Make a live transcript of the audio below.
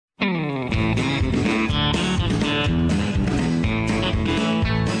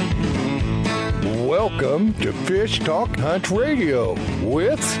Welcome to Fish Talk Hunt Radio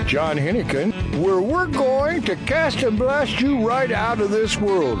with John Hennigan, where we're going to cast and blast you right out of this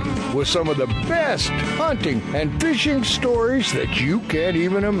world with some of the best hunting and fishing stories that you can't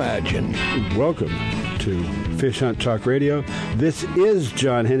even imagine. Welcome to Fish Hunt Talk Radio. This is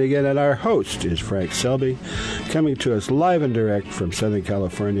John Hennigan, and our host is Frank Selby, coming to us live and direct from Southern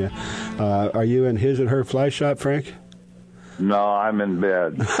California. Are you in his and her fly shop, Frank? No, I'm in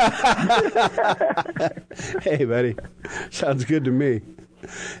bed. Hey, buddy. Sounds good to me.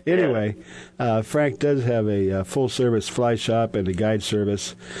 Anyway, Frank does have a full-service fly shop and a guide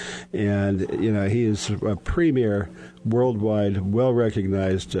service, and, you know, he is a premier, worldwide,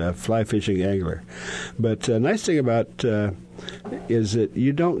 well-recognized fly fishing angler. But the nice thing about is that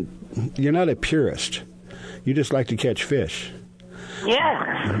you're not a purist. You just like to catch fish.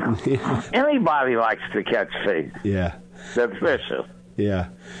 Yeah. Anybody likes to catch fish. Yeah. That fishes. Yeah.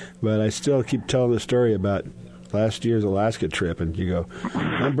 But I still keep telling the story about last year's Alaska trip, and you go,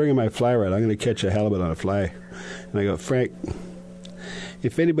 I'm bringing my fly rod. I'm going to catch a halibut on a fly. And I go, Frank,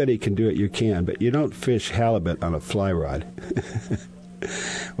 if anybody can do it, you can, but you don't fish halibut on a fly rod.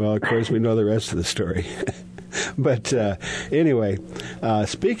 Well, of course, we know the rest of the story. But anyway,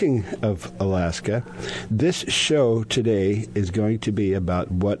 speaking of Alaska, this show today is going to be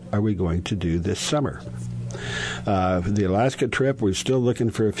about what are we going to do this summer. The Alaska trip, we're still looking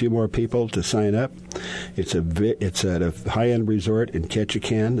for a few more people to sign up. It's at a high-end resort in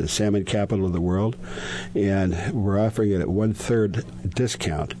Ketchikan, the salmon capital of the world, and we're offering it at 1/3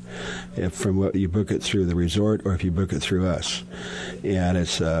 discount from what you book it through the resort or if you book it through us. And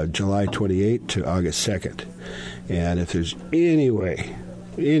it's July 28th to August 2nd. And if there's any way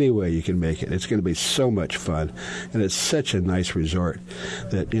you can make it, it's going to be so much fun, and it's such a nice resort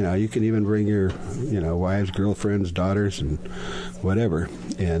that, you know, you can even bring your, you know, wives, girlfriends, daughters, and whatever,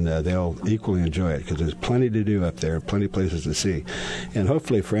 and they'll equally enjoy it because there's plenty to do up there, plenty of places to see. And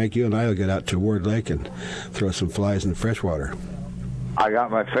hopefully, Frank, you and I will get out to Ward Lake and throw some flies in the freshwater. I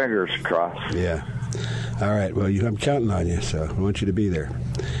got my fingers crossed. Yeah. All right. Well, I'm counting on you, so I want you to be there.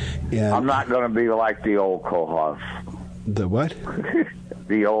 And I'm not going to be like the old co-host. The what?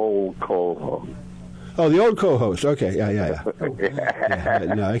 The old co-host. Oh, the old co-host. Okay, yeah.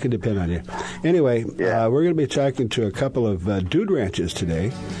 No, I can depend on you. Anyway, we're going to be talking to a couple of dude ranches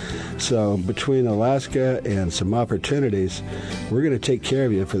today. So between Alaska and some opportunities, we're going to take care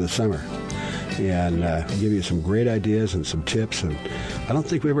of you for the summer and give you some great ideas and some tips. And I don't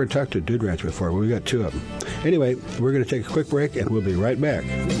think we've ever talked to a dude ranch before, but we've got two of them. Anyway, we're going to take a quick break, and we'll be right back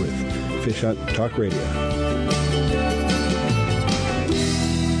with Fish Hunt Talk Radio.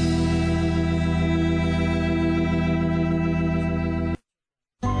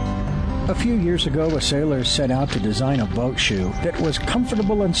 A few years ago, a sailor set out to design a boat shoe that was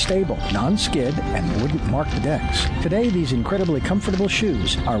comfortable and stable, non-skid, and wouldn't mark the decks. Today, these incredibly comfortable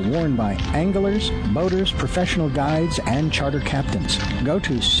shoes are worn by anglers, boaters, professional guides, and charter captains. Go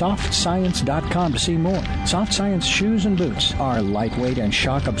to SoftScience.com to see more. Soft Science shoes and boots are lightweight and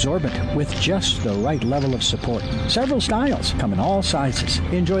shock absorbent with just the right level of support. Several styles come in all sizes.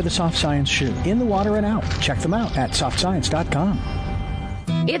 Enjoy the Soft Science shoe in the water and out. Check them out at SoftScience.com.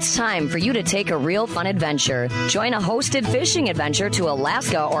 It's time for you to take a real fun adventure. Join a hosted fishing adventure to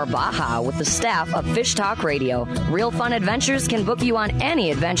Alaska or Baja with the staff of Fish Talk Radio. Real Fun Adventures can book you on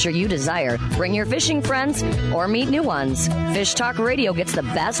any adventure you desire. Bring your fishing friends or meet new ones. Fish Talk Radio gets the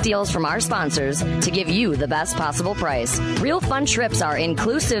best deals from our sponsors to give you the best possible price. Real Fun trips are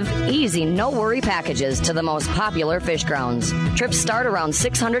inclusive, easy, no-worry packages to the most popular fish grounds. Trips start around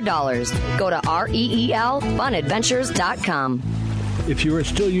 $600. Go to REELfunadventures.com. If you are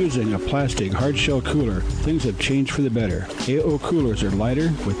still using a plastic hard-shell cooler, things have changed for the better. AO coolers are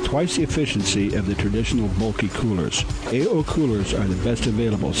lighter with twice the efficiency of the traditional bulky coolers. AO coolers are the best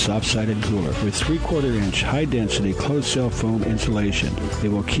available soft-sided cooler with 3/4-inch high-density closed-cell foam insulation. They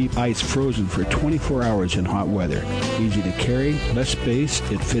will keep ice frozen for 24 hours in hot weather. Easy to carry, less space,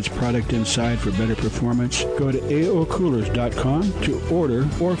 it fits product inside for better performance. Go to AOcoolers.com to order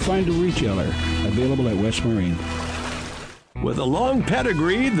or find a retailer. Available at West Marine. With a long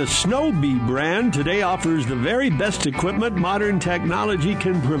pedigree, the Snow Bee brand today offers the very best equipment modern technology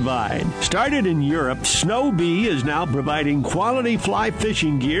can provide. Started in Europe, Snow Bee is now providing quality fly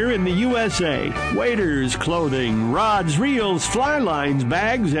fishing gear in the USA. Waders, clothing, rods, reels, fly lines,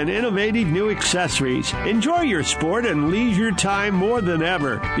 bags, and innovative new accessories. Enjoy your sport and leisure time more than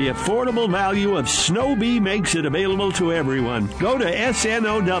ever. The affordable value of Snow Bee makes it available to everyone. Go to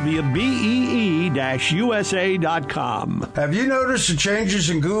snowbee-usa.com. Have you noticed the changes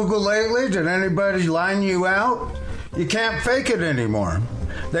in Google lately? Did anybody line you out? You can't fake it anymore.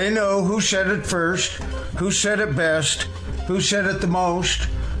 They know who said it first, who said it best, who said it the most,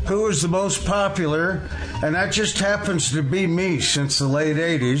 who is the most popular, and that just happens to be me since the late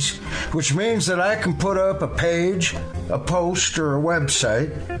 80s, which means that I can put up a page, a post, or a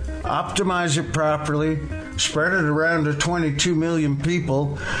website, optimize it properly, spread it around to 22 million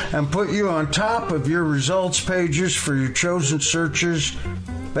people, and put you on top of your results pages for your chosen searches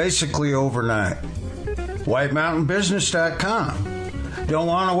basically overnight. WhiteMountainBusiness.com. Don't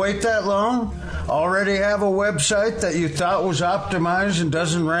want to wait that long? Already have a website that you thought was optimized and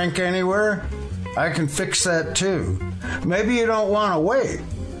doesn't rank anywhere? I can fix that too. Maybe you don't want to wait.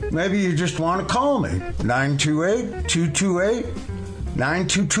 Maybe you just want to call me.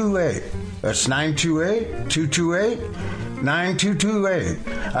 928-228-9228. That's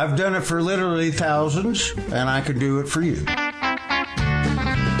 928-228-9228. I've done it for literally thousands, and I can do it for you.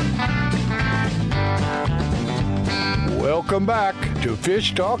 Welcome back to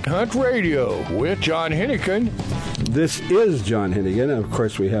Fish Talk Hunt Radio with John Hennigan. This is John Hennigan. Of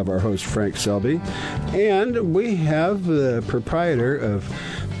course, we have our host, Frank Selby. And we have the proprietor of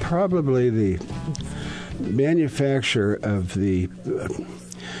probably the manufacturer of the,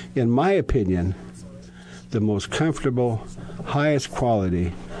 in my opinion, the most comfortable, highest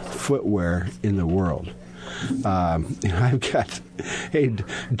quality footwear in the world. I've got, hey,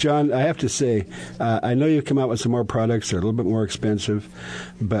 John, I have to say, I know you've come out with some more products. They're a little bit more expensive,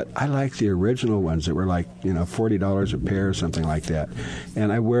 but I like the original ones that were like, $40 a pair or something like that.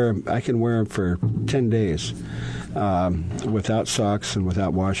 And I can wear them for 10 days without socks and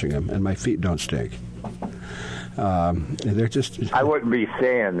without washing them, and my feet don't stink. They're just. I wouldn't be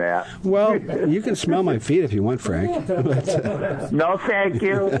saying that. Well, you can smell my feet if you want, Frank. No, thank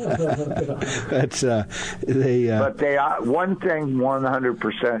you. But they are one thing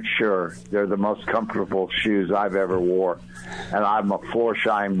 100% sure. They're the most comfortable shoes I've ever wore, and I'm a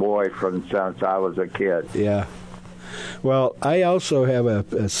Florsheim boy since I was a kid. Yeah. Well, I also have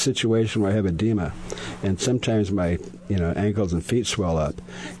a situation where I have edema, and sometimes my ankles and feet swell up.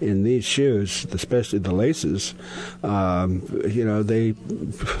 In these shoes, especially the laces, they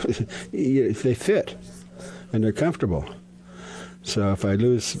fit, and they're comfortable. So if I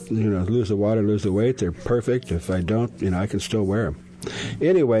lose the water, lose the weight, they're perfect. If I don't, I can still wear them.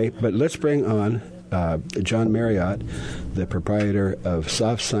 Anyway, but let's bring on John Marriott, the proprietor of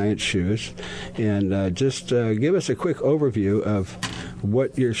Soft Science Shoes, and just give us a quick overview of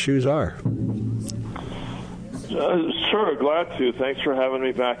what your shoes are. Sure, glad to. Thanks for having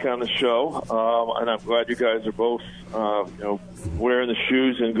me back on the show, and I'm glad you guys are both, wearing the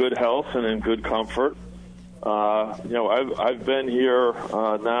shoes in good health and in good comfort. I've been here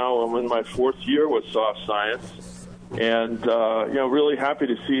now. I'm in my fourth year with Soft Science. And, really happy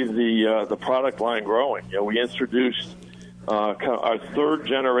to see the product line growing. We introduced our third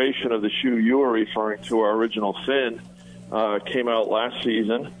generation of the shoe you were referring to, our original Fin, came out last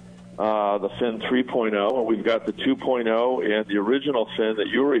season, the Fin 3.0, and we've got the 2.0 and the original Fin that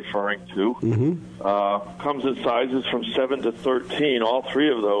you're referring to. Mm-hmm. Comes in sizes from 7 to 13, all three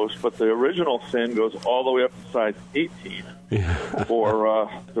of those, but the original Fin goes all the way up to size 18. For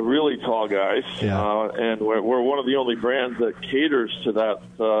the really tall guys, and we're one of the only brands that caters to that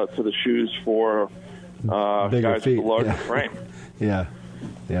to the shoes for guys feet. with a larger frame. Yeah,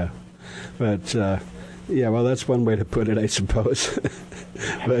 but well, that's one way to put it, I suppose.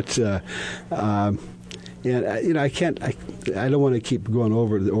 But I can't. I don't want to keep going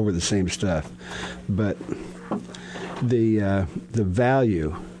over the same stuff, but the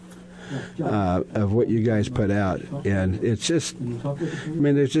value of what you guys put out, and it's just,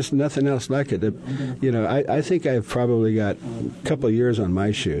 there's just nothing else like it. I think I've probably got a couple of years on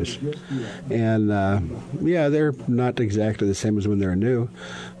my shoes, and they're not exactly the same as when they're new,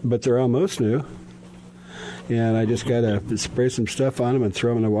 but they're almost new. And I just got to spray some stuff on them and throw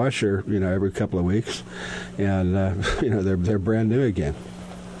them in the washer, every couple of weeks, and they're brand new again.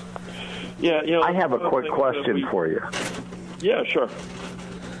 Yeah, I have a quick question for you. Yeah, sure.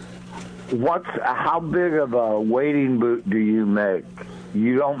 How big of a wading boot do you make?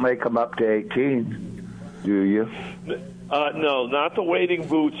 You don't make them up to 18, do you? No, not the wading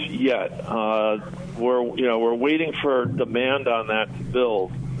boots yet. We're waiting for demand on that to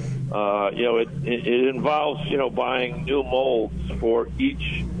build. It involves buying new molds for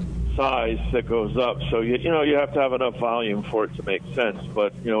each size that goes up. So you have to have enough volume for it to make sense.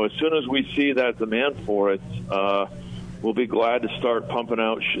 But as soon as we see that demand for it, we'll be glad to start pumping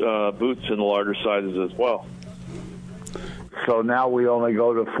out boots in the larger sizes as well. So now we only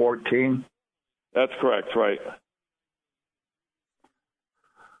go to 14? That's correct, right.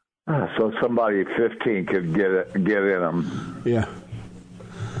 So somebody 15 could get in them. Yeah.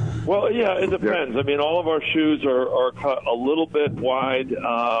 Well, yeah, it depends. I mean, all of our shoes are cut a little bit wide,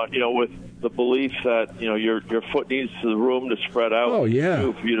 with the belief that, your foot needs the room to spread out. Oh,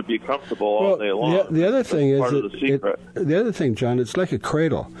 yeah. For you to be comfortable all day long. The other thing is, part of the secret. The other thing, John, it's like a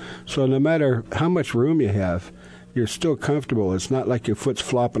cradle. So no matter how much room you have, you're still comfortable. It's not like your foot's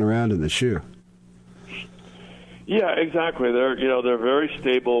flopping around in the shoe. Yeah, exactly. They're very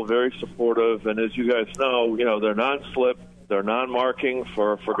stable, very supportive, and as you guys know, they're non-slip. They're non-marking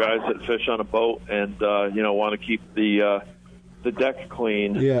for guys that fish on a boat and want to keep the deck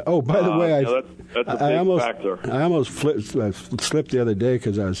clean. Yeah. Oh, by the way, that's a big factor. I almost slipped the other day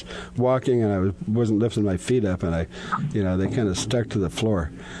because I was walking and I wasn't lifting my feet up, and they kind of stuck to the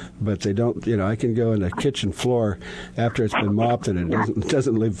floor. But they don't. I can go in the kitchen floor after it's been mopped and it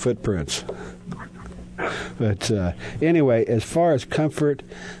doesn't leave footprints. But anyway, as far as comfort,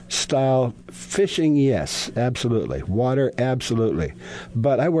 style, fishing, yes, absolutely. Water, absolutely.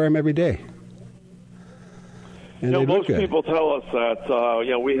 But I wear them every day. And most people tell us that.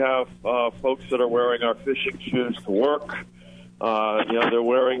 We have folks that are wearing our fishing shoes to work. They're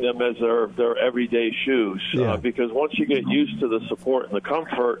wearing them as their everyday shoes. Yeah. Because once you get used to the support and the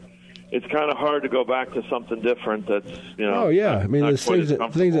comfort, it's kind of hard to go back to something different. That's Oh yeah, I mean, there's things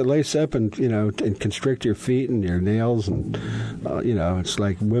that lace up and and constrict your feet and your nails, and it's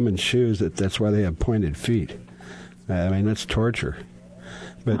like women's shoes. That's why they have pointed feet. I mean, that's torture.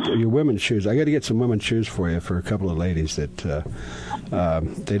 But your women's shoes, I got to get some women's shoes for you for a couple of ladies that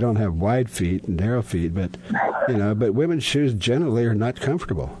they don't have wide feet and narrow feet, but but women's shoes generally are not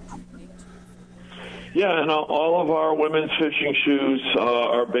comfortable. Yeah, and all of our women's fishing shoes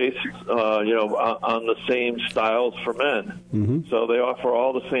are based, on the same styles for men. Mm-hmm. So they offer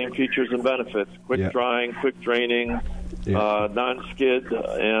all the same features and benefits: quick drying, quick draining, non-skid,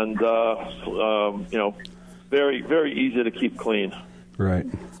 and very, very easy to keep clean. Right.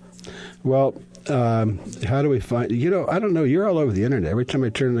 Well, how do we find? I don't know. You're all over the internet. Every time I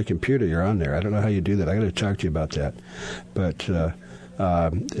turn on the computer, you're on there. I don't know how you do that. I got to talk to you about that. But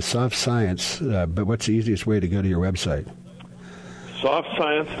Soft Science, but what's the easiest way to go to your website?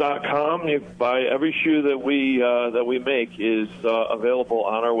 SoftScience.com. You buy every shoe that we make is available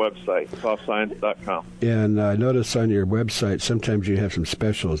on our website, SoftScience.com. And I notice on your website sometimes you have some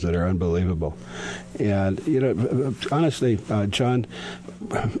specials that are unbelievable. And honestly, John,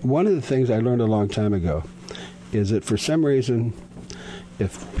 one of the things I learned a long time ago is that for some reason,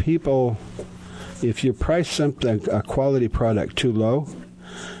 if you price something, a quality product, too low,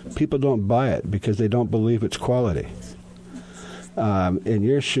 people don't buy it because they don't believe it's quality. And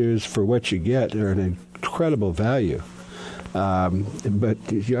your shoes, for what you get, are an incredible value. But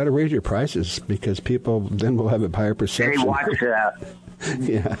you ought to raise your prices because people then will have a higher perception. Hey, watch that.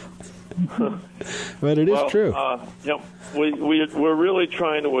 Yeah. But it is true. We're really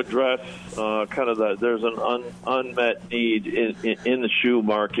trying to address kind of that. There's an unmet need in the shoe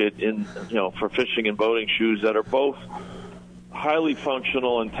market for fishing and boating shoes that are both highly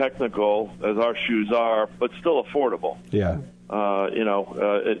functional and technical as our shoes are, but still affordable. Yeah.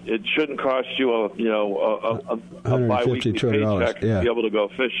 It shouldn't cost you a bi-weekly paycheck to be able to go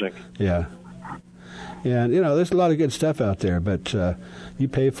fishing. Yeah. And, there's a lot of good stuff out there, but you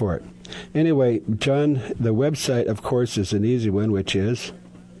pay for it. Anyway, John, the website, of course, is an easy one, which is?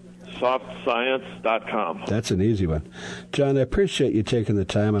 SoftScience.com. That's an easy one. John, I appreciate you taking the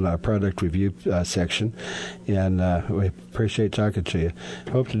time on our product review section, and we appreciate talking to you.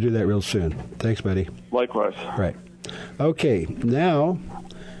 Hope to do that real soon. Thanks, buddy. Likewise. Right. Okay, now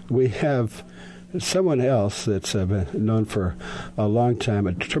we have someone else that's been known for a long time,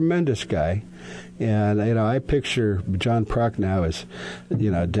 a tremendous guy. And, I picture John Prochnow as,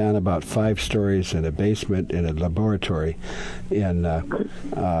 down about 5 stories in a basement in a laboratory at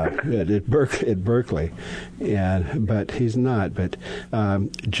Berkeley. But he's not. But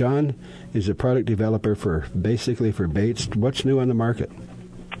John is a product developer for baits. What's new on the market?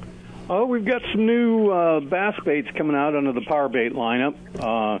 Oh, we've got some new bass baits coming out under the Power Bait lineup.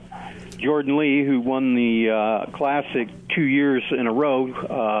 Jordan Lee, who won the Classic 2 years in a row,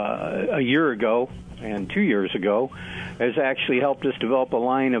 a year ago and 2 years ago, has actually helped us develop a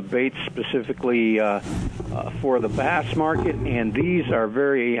line of baits specifically for the bass market, and these are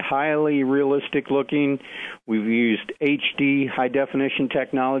very highly realistic looking. We've used HD high-definition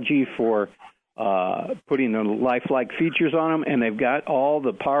technology for putting the lifelike features on them, and they've got all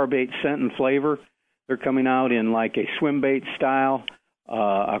the Power Bait scent and flavor. They're coming out in like a swim bait style,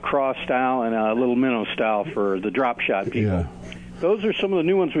 a cross style, and a little minnow style for the drop shot people. Yeah. Those are some of the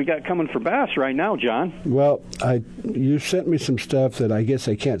new ones we got coming for bass right now, John. Well, you sent me some stuff that I guess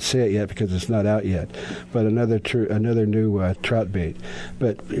I can't say it yet because it's not out yet, but another new trout bait.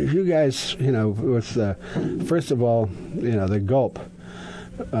 But you guys, with first of all, the Gulp,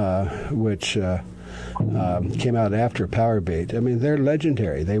 which came out after Power Bait. I mean, they're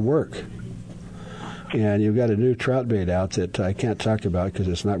legendary. They work. And you've got a new trout bait out that I can't talk about because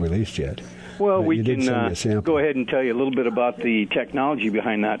it's not released yet. Well, we can go ahead and tell you a little bit about the technology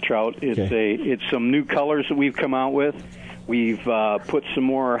behind that trout. It's some new colors that we've come out with. We've put some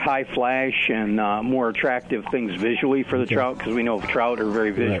more high flash and more attractive things visually for the trout because we know trout are very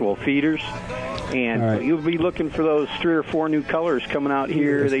visual feeders. And you'll be looking for those 3 or 4 new colors coming out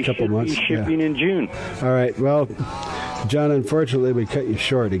here. They should be shipping in June. All right. Well, John, unfortunately, we cut you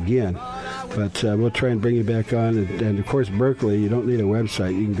short again. But we'll try and bring you back on. And of course, Berkley, you don't need a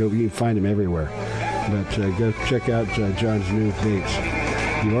website. You can find him everywhere. But go check out John's new baits.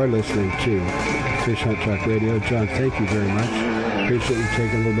 You are listening to Fish Hunt Talk Radio. John, thank you very much. Appreciate you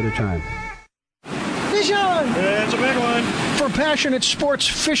taking a little bit of time. Fish on! It's a big one. For passionate sports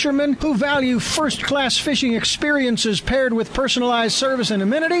fishermen who value first-class fishing experiences paired with personalized service and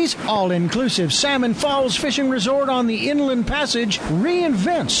amenities, all-inclusive Salmon Falls Fishing Resort on the Inland Passage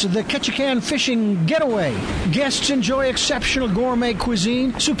reinvents the Ketchikan fishing getaway. Guests enjoy exceptional gourmet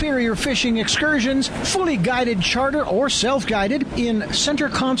cuisine, superior fishing excursions, fully guided charter or self-guided in center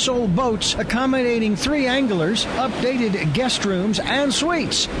console boats accommodating 3 anglers, updated guest rooms and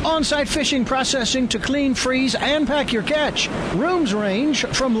suites, on-site fishing processing to clean, freeze, and pack your catch. Rooms range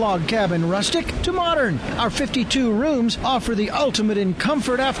from log cabin rustic to modern. Our 52 rooms offer the ultimate in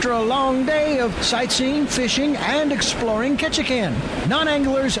comfort after a long day of sightseeing, fishing, and exploring Ketchikan.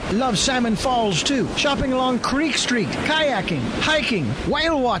 Non-anglers love Salmon Falls, too. Shopping along Creek Street, kayaking, hiking,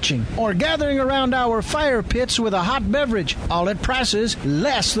 whale watching, or gathering around our fire pits with a hot beverage, all at prices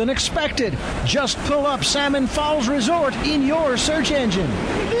less than expected. Just pull up Salmon Falls Resort in your search engine.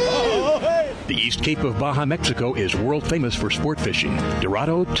 The East Cape of Baja, Mexico is world famous for sport fishing.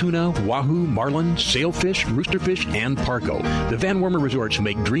 Dorado, tuna, wahoo, marlin, sailfish, roosterfish, and pargo. The Van Wormer Resorts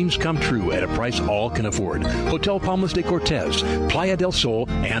make dreams come true at a price all can afford. Hotel Palmas de Cortez, Playa del Sol,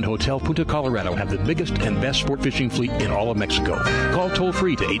 and Hotel Punta Colorado have the biggest and best sport fishing fleet in all of Mexico. Call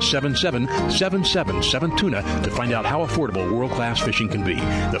toll-free to 877-777-TUNA to find out how affordable world-class fishing can be.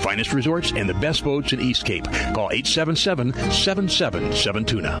 The finest resorts and the best boats in East Cape. Call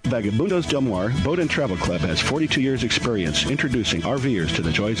 877-777-TUNA. Vagabundos Del Mar Boat and Travel Club has 42 years experience introducing RVers to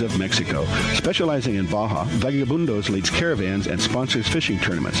the joys of Mexico. Specializing in Baja, Vagabundos leads caravans and sponsors fishing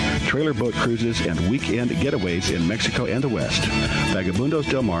tournaments, trailer boat cruises, and weekend getaways in Mexico and the West. Vagabundos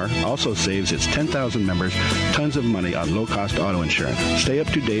Del Mar also saves its 10,000 members tons of money on low-cost auto insurance. Stay up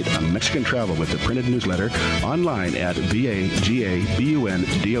to date on Mexican travel with the printed newsletter online at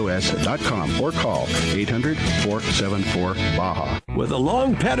vagabundos.com or call 800-474-BAJA. With a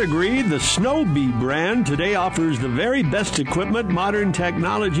long pedigree, the Snow Bee brand today offers the very best equipment modern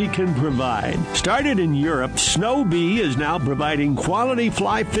technology can provide. Started in Europe, Snow Bee is now providing quality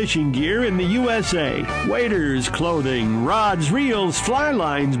fly fishing gear in the USA. Waders, clothing, rods, reels, fly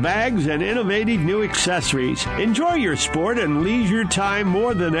lines, bags, and innovative new accessories. Enjoy your sport and leisure time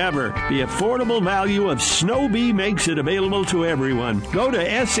more than ever. The affordable value of Snow Bee makes it available to everyone. Go to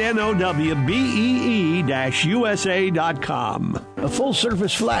snowbee-usa.com. A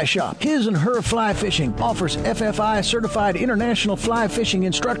full-service fly shop, His and Her Fly Fishing, offers FFI-certified international fly fishing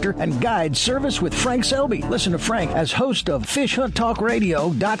instructor and guide service with Frank Selby. Listen to Frank as host of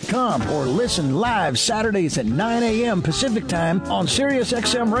FishHuntTalkRadio.com or listen live Saturdays at 9 a.m. Pacific Time on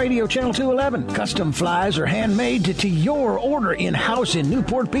SiriusXM Radio Channel 211. Custom flies are handmade to your order in-house in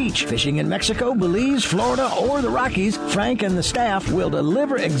Newport Beach. Fishing in Mexico, Belize, Florida, or the Rockies, Frank and the staff will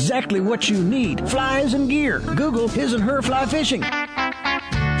deliver exactly what you need. Flies and gear. Google His and Her Fly Fishing.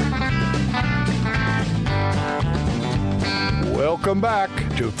 Welcome back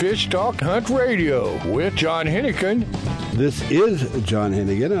to Fish Talk Hunt Radio with John Hennigan. This is John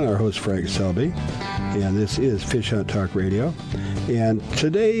Hennigan and our host Frank Selby, and this is Fish Hunt Talk Radio. And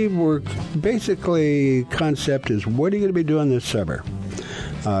today we're basically concept is what are you going to be doing this summer?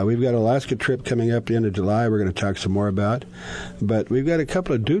 We've got an Alaska trip coming up at the end of July we're going to talk some more about. But we've got a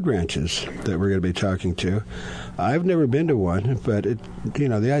couple of dude ranches that we're going to be talking to. I've never been to one, but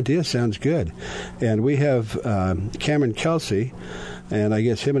the idea sounds good. And we have Cameron Kelsey, and I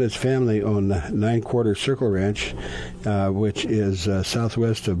guess him and his family own 9 Quarter Circle Ranch, which is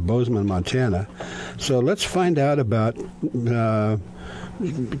southwest of Bozeman, Montana. So let's find out about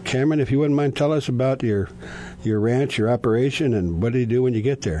Cameron, if you wouldn't mind, tell us about your ranch, your operation, and what do you do when you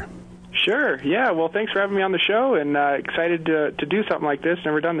get there? Sure. Yeah. Well, thanks for having me on the show, and excited to do something like this.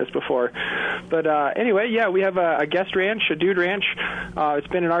 Never done this before. But anyway, yeah, we have a guest ranch, a dude ranch. It's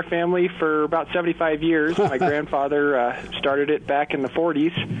been in our family for about 75 years. My grandfather started it back in the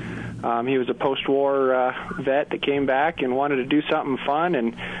 40s. He was a post-war vet that came back and wanted to do something fun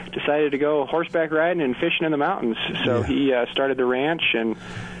and decided to go horseback riding and fishing in the mountains. So he started the ranch and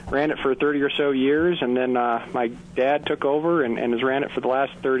ran it for 30 or so years, and then my dad took over and has ran it for the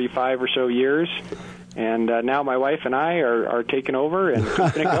last 35 or so years. And now my wife and I are taking over and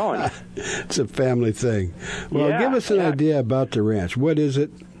keeping it going. It's a family thing. Well, Yeah, give us an idea about the ranch. What is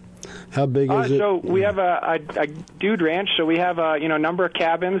it? How big is it? So we have a dude ranch. So we have a number of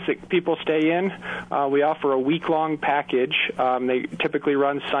cabins that people stay in. We offer a week-long package. They typically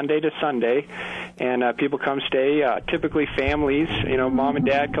run Sunday to Sunday, and people come stay. Typically families, mom and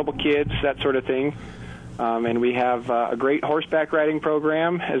dad, couple kids, that sort of thing. And we have a great horseback riding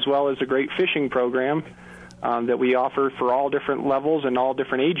program as well as a great fishing program that we offer for all different levels and all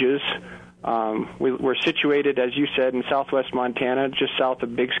different ages. We're situated, as you said, in southwest Montana, just south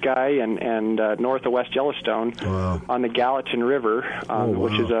of Big Sky and north of West Yellowstone. Wow. On the Gallatin River,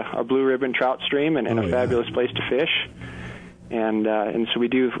 which is a blue ribbon trout stream and a fabulous place to fish. And so we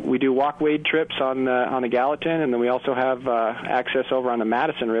do walk wade trips on the Gallatin, and then we also have access over on the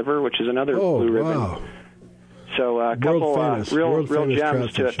Madison River, which is another blue ribbon. Wow. So a couple real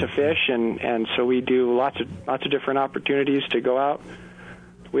gems to fish, fishing. and so we do lots of different opportunities to go out.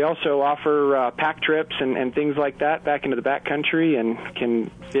 We also offer pack trips and things like that back into the backcountry, and can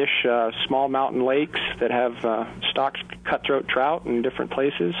fish small mountain lakes that have stocked cutthroat trout in different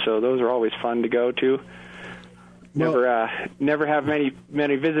places. So those are always fun to go to. Never have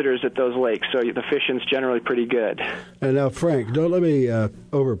many visitors at those lakes, so the fishing's generally pretty good. And now, Frank, don't let me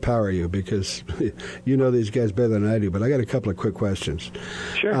overpower you, because you know these guys better than I do, but I got a couple of quick questions.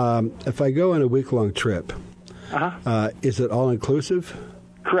 Sure. If I go on a week-long trip, is it all-inclusive?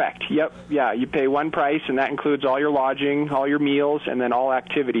 Correct. Yep. Yeah, you pay one price, and that includes all your lodging, all your meals, and then all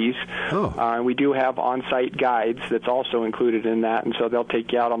activities. And we do have on-site guides that's also included in that, and so they'll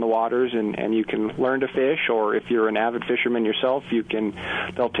take you out on the waters, and you can learn to fish, or if you're an avid fisherman yourself,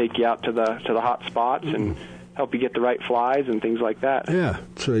 they'll take you out to the hot spots and help you get the right flies and things like that. Yeah.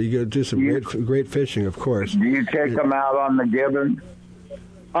 So you go do some great fishing, of course. Do you take them out on the Gibbon?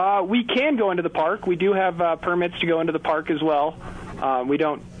 We can go into the park. We do have permits to go into the park as well. We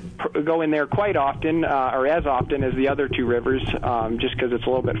don't go in there quite often, or as often as the other two rivers, just because it's a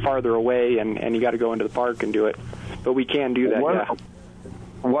little bit farther away, and you got to go into the park and do it. But we can do that.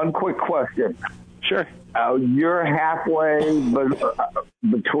 One quick question. Sure. You're halfway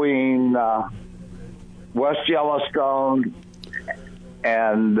between West Yellowstone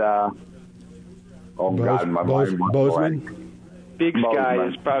and Bozeman. Big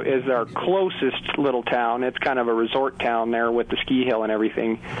Sky is our closest little town. It's kind of a resort town there with the ski hill and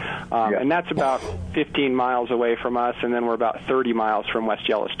everything. And that's about 15 miles away from us, and then we're about 30 miles from West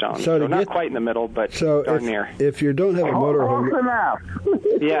Yellowstone. So not quite in the middle, but darn near. If you don't have a motorhome...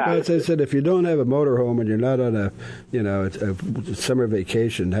 Yeah. As I said, if you don't have a motorhome and you're not on a summer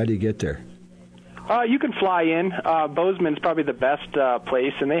vacation, how do you get there? You can fly in. Bozeman's probably the best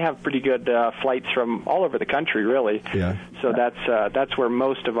place, and they have pretty good flights from all over the country, really. Yeah. So that's where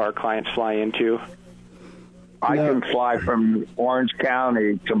most of our clients fly into. I can fly from Orange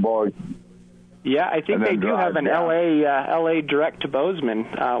County to Bozeman. Yeah, I think they do have an LA direct to Bozeman,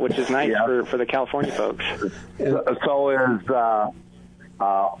 which is nice for the California folks. So is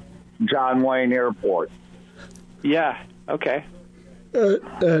John Wayne Airport. Yeah. Okay. That's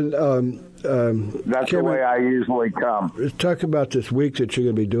the way I usually come. Let's talk about this week that you're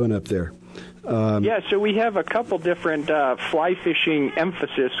going to be doing up there. So we have a couple different fly fishing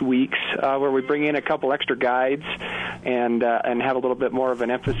emphasis weeks where we bring in a couple extra guides and have a little bit more of an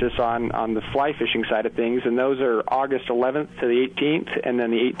emphasis on the fly fishing side of things, and those are August 11th to the 18th, and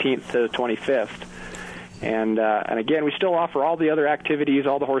then the 18th to the 25th. And again, we still offer all the other activities,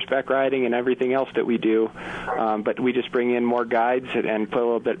 all the horseback riding and everything else that we do, but we just bring in more guides and put a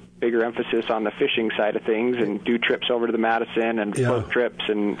little bit bigger emphasis on the fishing side of things, and do trips over to the Madison and float trips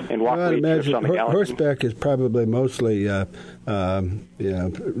and walk wade trips on the Gallatin. Horseback is probably mostly rides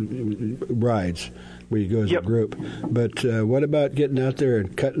where you go as a group. But what about getting out there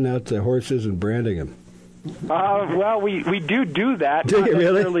and cutting out the horses and branding them? Well, we do that. Do you really?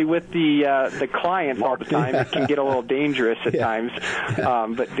 Necessarily with the clients all the time. It can get a little dangerous at times.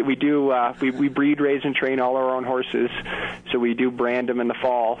 But we do we breed, raise, and train all our own horses. So we do brand them in the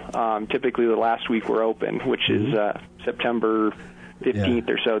fall. Typically, the last week we're open, which is September 15th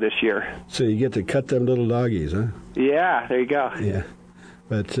or so this year. So you get to cut them little doggies, huh? Yeah, there you go. Yeah.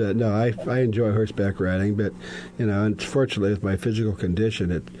 But no, I enjoy horseback riding. But unfortunately, with my physical condition,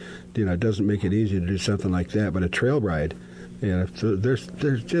 it doesn't make it easy to do something like that. But a trail ride, so there's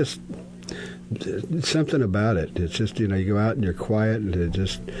just something about it. It's just you go out and you're quiet and you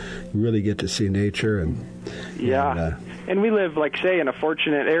really get to see nature and And we live, in a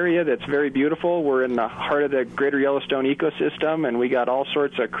fortunate area that's very beautiful. We're in the heart of the greater Yellowstone ecosystem, and we got all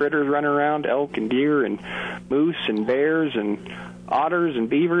sorts of critters running around, elk and deer and moose and bears and otters and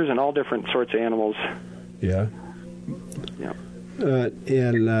beavers and all different sorts of animals. Yeah. Yeah.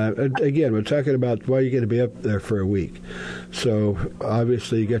 Again, we're talking about why you're going to be up there for a week. So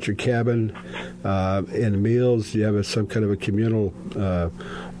obviously you got your cabin and meals. You have some kind of a communal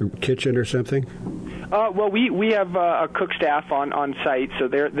kitchen or something? Well, we have a cook staff on site, so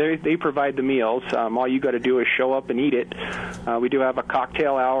they provide the meals. All you got to do is show up and eat it. We do have a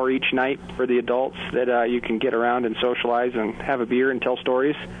cocktail hour each night for the adults that you can get around and socialize and have a beer and tell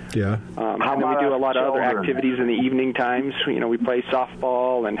stories. Yeah. And then we do a lot of other activities in the evening times. We play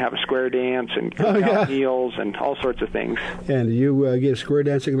softball and have a square dance and cook out meals and all sorts of things. And you get square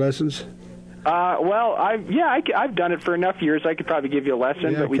dancing lessons? Well, I've done it for enough years. I could probably give you a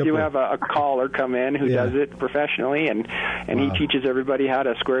lesson, but we do have a caller come in who does it professionally, and he teaches everybody how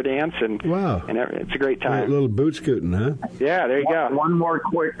to square dance, and it's a great time. A little boot scooting, huh? Yeah, there you go. One more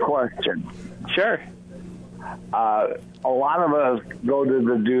quick question. Sure. A lot of us go to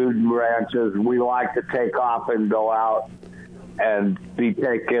the dude ranches. We like to take off and go out and be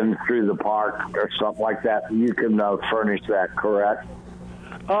taken through the park or something like that. You can furnish that, correct?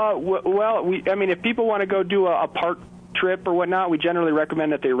 Well, if people want to go do a park trip or whatnot, we generally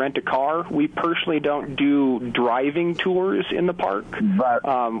recommend that they rent a car. We personally don't do driving tours in the park. But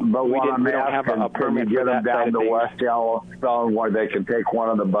we don't have a permit for that. Down to West Yellowstone where they can take one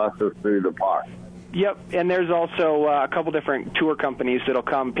of the buses through the park. Yep, and there's also a couple different tour companies that'll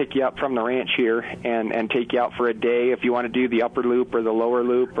come pick you up from the ranch here and take you out for a day if you want to do the upper loop or the lower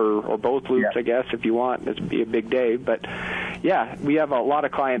loop or both loops, I guess, if you want. It'd be a big day. But, yeah, we have a lot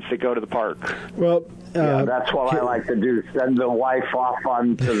of clients that go to the park. Well, that's what I like to do, send the wife off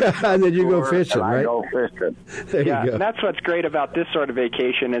on to the and then you go fishing, right? I go fishing. There you go. And that's what's great about this sort of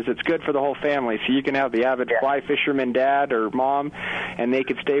vacation is it's good for the whole family. So you can have the avid fly fisherman dad or mom, and they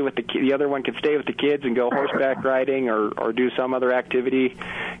could stay with the other one could stay with the kids and go horseback riding or do some other activity,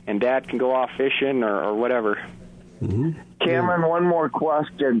 and dad can go off fishing or whatever. Mm-hmm. Cameron, one more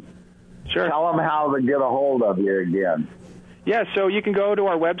question. Sure. Tell them how to get a hold of you again. Yeah, so you can go to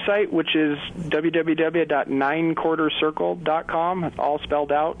our website, which is www.ninequartercircle.com. It's all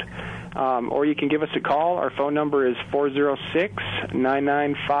spelled out. Or you can give us a call. Our phone number is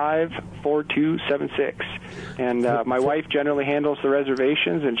 406-995-4276. And my wife generally handles the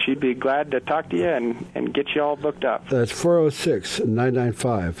reservations, and she'd be glad to talk to you and get you all booked up. That's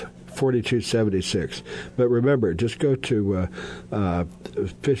 406-995-4276. But remember, just go to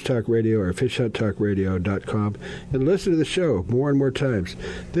Fish Talk Radio or fishhunttalkradio.com and listen to the show more and more times.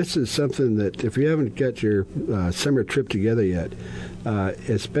 This is something that if you haven't got your summer trip together yet,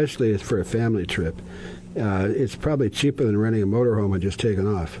 especially for a family trip, it's probably cheaper than renting a motorhome and just taking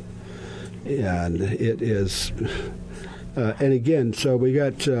off. And it is, and again, so we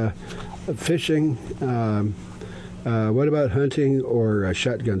got fishing. What about hunting or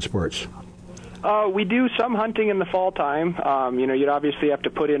shotgun sports? We do some hunting in the fall time. You'd obviously have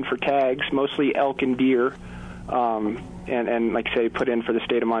to put in for tags, mostly elk and deer, and like say, put in for the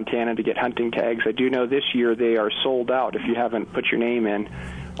state of Montana to get hunting tags. I do know this year they are sold out if you haven't put your name in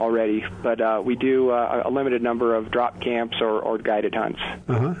already. But we do a limited number of drop camps or guided hunts.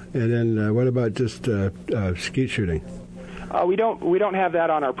 And then what about just skeet shooting? We don't have that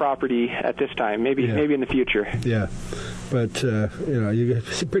on our property at this time. Maybe in the future. Yeah, but you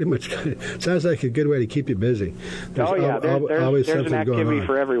pretty much sounds like a good way to keep you busy. There's an activity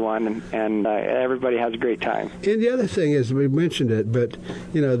for everyone, and everybody has a great time. And the other thing is, we mentioned it, but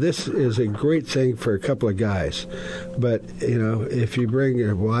this is a great thing for a couple of guys. But if you bring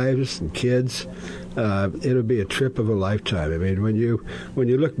your wives and kids, it'll be a trip of a lifetime. I mean, when you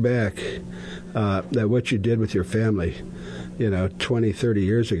look back at what you did with your family, 20, 30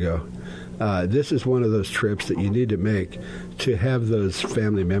 years ago, this is one of those trips that you need to make to have those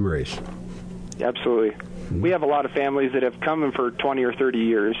family memories. Absolutely. Mm-hmm. We have a lot of families that have come in for 20 or 30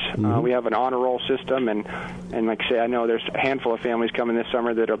 years. Mm-hmm. We have an honor roll system, and like I say, I know there's a handful of families coming this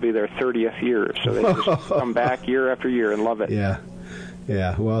summer that'll be their 30th year, so they just come back year after year and love it. Yeah.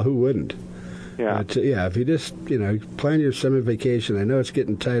 Well, who wouldn't? Yeah. If you just, plan your summer vacation. I know it's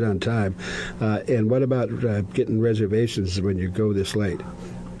getting tight on time. And what about getting reservations when you go this late?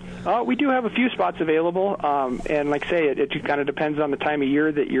 We do have a few spots available, and like I say, it kind of depends on the time of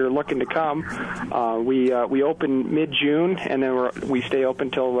year that you're looking to come. We open mid-June, and then we stay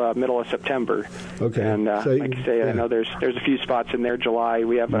open till middle of September. Okay. And like I say, I know there's a few spots in there. July,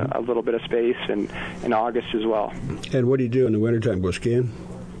 we have a little bit of space, and in August as well. And what do you do in the wintertime? Go skiing?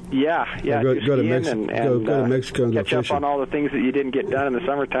 Yeah. Go to Mexico and catch go up fishing. on all the things that you didn't get done in the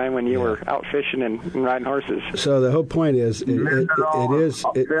summertime when you were out fishing and riding horses. So the whole point is, it is.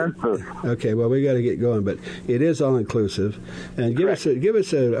 Okay, well, we got to get going, but it is all inclusive. And give us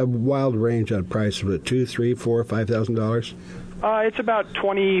a wild range on price. Was it $2,000, $3,000, $4,000, $5,000? It's about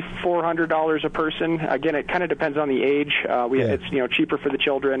 $2,400 a person. Again, it kind of depends on the age. It's cheaper for the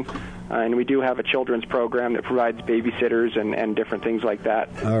children, and we do have a children's program that provides babysitters and different things like that.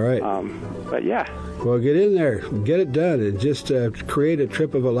 All right. But yeah. Well, get in there, get it done, and just create a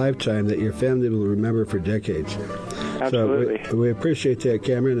trip of a lifetime that your family will remember for decades. Absolutely. So we appreciate that,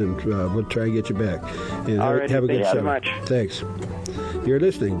 Cameron, and we'll try and get you back. And have a good summer. Thanks. You're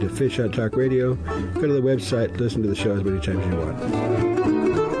listening to Fish Hunt Talk Radio. Go to the website, listen to the show as many times as you want.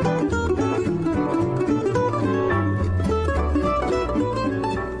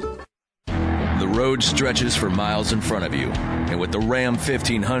 The road stretches for miles in front of you, and with the Ram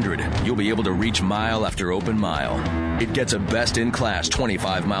 1500, you'll be able to reach mile after open mile. It gets a best-in-class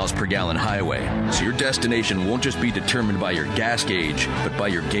 25 miles per gallon highway, so your destination won't just be determined by your gas gauge, but by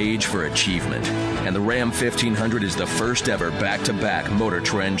your gauge for achievement. And the Ram 1500 is the first ever back-to-back Motor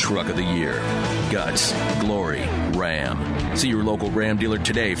Trend Truck of the Year. Guts, glory, Ram. See your local Ram dealer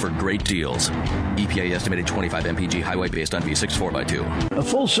today for great deals. EPA estimated 25 mpg highway based on V6 4x2. A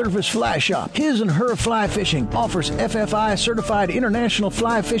full-service fly shop, His and Her Fly Fishing, offers FFI certified international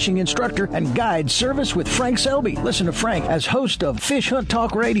fly fishing instructor and guide service with Frank Selby. Listen to Frank as host of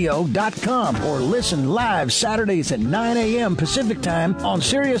FishHuntTalkRadio.com or listen live Saturdays at 9 a.m. Pacific Time on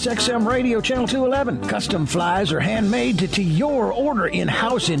Sirius XM Radio Channel 211. Custom flies are handmade to your order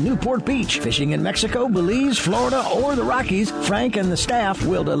in-house in Newport Beach. Fishing in Mexico, Belize, Florida, or the Rockies, Frank and the staff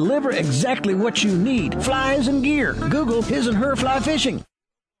will deliver exactly what you need. Flies and gear. Google His and Her Fly Fishing.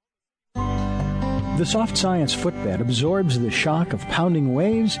 The Soft Science footbed absorbs the shock of pounding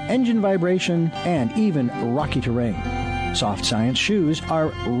waves, engine vibration, and even rocky terrain. Soft Science shoes are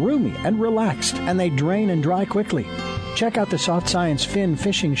roomy and relaxed, and they drain and dry quickly. Check out the Soft Science Fin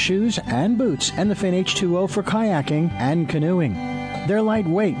fishing shoes and boots and the Fin H2O for kayaking and canoeing. They're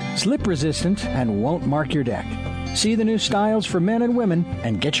lightweight, slip-resistant, and won't mark your deck. See the new styles for men and women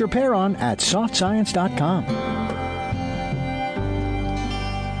and get your pair on at softscience.com.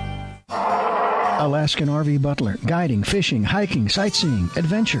 Alaskan RV Butler. Guiding, fishing, hiking, sightseeing,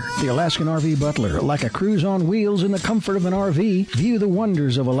 adventure. The Alaskan RV Butler, like a cruise on wheels in the comfort of an RV. View the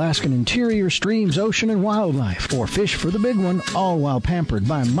wonders of Alaskan interior, streams, ocean, and wildlife. Or fish for the big one, all while pampered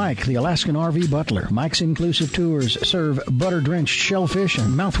by Mike, the Alaskan RV Butler. Mike's inclusive tours serve butter-drenched shellfish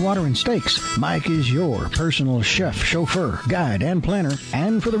and mouth-watering steaks. Mike is your personal chef, chauffeur, guide, and planner.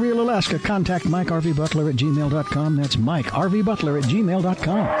 And for the real Alaska, contact MikeRVButler@gmail.com. That's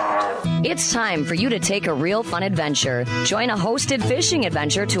MikeRVButler@gmail.com. It's time for you to take a real fun adventure. Join a hosted fishing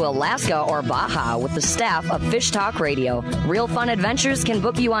adventure to Alaska or Baja with the staff of Fish Talk Radio. Real Fun Adventures can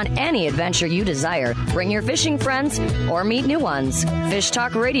book you on any adventure you desire. Bring your fishing friends or meet new ones. Fish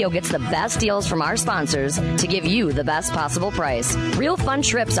Talk Radio gets the best deals from our sponsors to give you the best possible price. Real Fun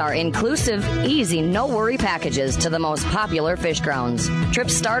trips are inclusive, easy, no-worry packages to the most popular fish grounds.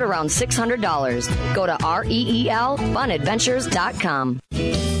 Trips start around $600. Go to REELFunadventures.com.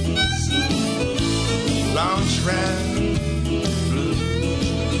 Lounge ride.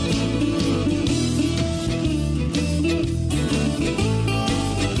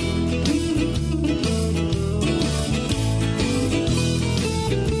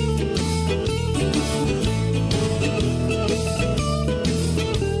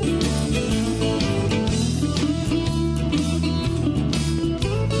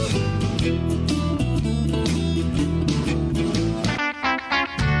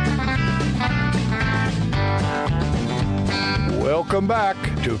 Welcome back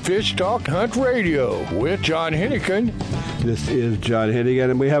to Fish Talk Hunt Radio with John Hennigan. This is John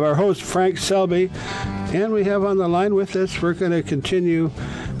Hennigan, and we have our host, Frank Selby, and we have on the line with us, we're going to continue,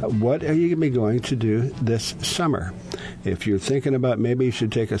 what are you going to be going to do this summer? If you're thinking about maybe you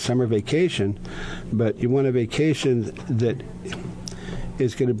should take a summer vacation, but you want a vacation that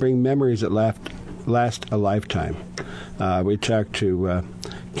is going to bring memories that last a lifetime. We talked to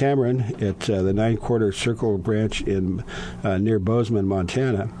Cameron at the 9-Quarter Circle Branch in near Bozeman,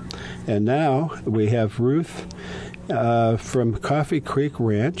 Montana. And now we have Ruth from Coffee Creek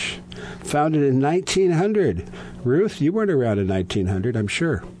Ranch, founded in 1900. Ruth, you weren't around in 1900, I'm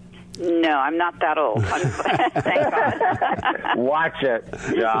sure. No, I'm not that old. Thank God. Watch it,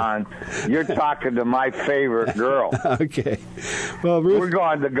 John. You're talking to my favorite girl. Okay. Well, Ruth, we're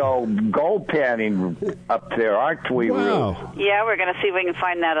going to go gold panning up there, aren't we, wow. Ruth? Yeah, we're going to see if we can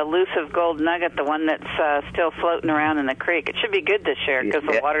find that elusive gold nugget, the one that's still floating around in the creek. It should be good this year because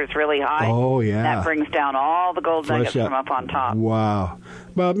the water's really high. Oh, yeah. That brings down all the gold nuggets from up on top. Wow.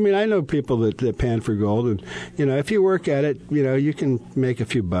 Well, I mean, I know people that pan for gold, and, if you work at it, you can make a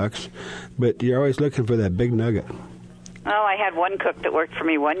few bucks, but you're always looking for that big nugget. Oh, I had one cook that worked for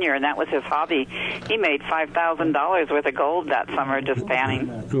me one year, and that was his hobby. He made $5,000 worth of gold that summer just panning.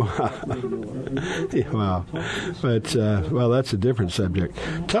 Wow. But, well, that's a different subject.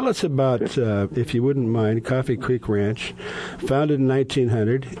 Tell us about, if you wouldn't mind, Coffee Creek Ranch, founded in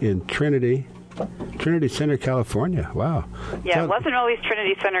 1900 in Trinity Center, California. Wow. Yeah, it wasn't always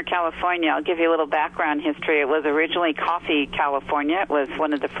Trinity Center, California. I'll give you a little background history. It was originally Coffee, California. It was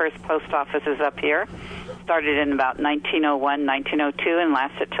one of the first post offices up here. Started in about 1901, 1902, and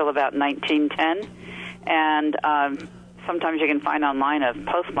lasted till about 1910. And sometimes you can find online a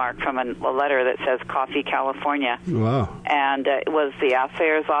postmark from a letter that says Coffee, California. Wow. And it was the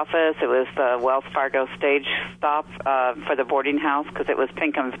assayer's office. It was the Wells Fargo stage stop for the boarding house, because it was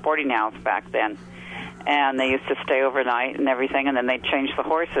Pinkham's boarding house back then. And they used to stay overnight and everything, and then they'd change the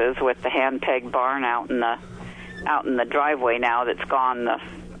horses with the hand-pegged barn out in the driveway now that's gone. The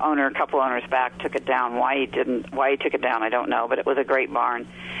owner, a couple owners back, took it down. Why he took it down, I don't know, but it was a great barn.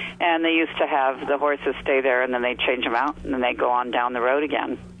 And they used to have the horses stay there, and then they'd change them out, and then they'd go on down the road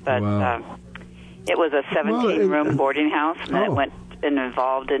again. But it was a 17-room boarding house, and then it went and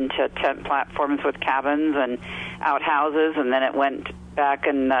evolved into tent platforms with cabins and outhouses, and then it went back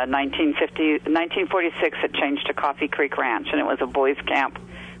in 1946, it changed to Coffee Creek Ranch, and it was a boys' camp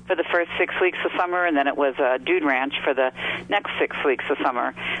for the first 6 weeks of summer, and then it was a dude ranch for the next 6 weeks of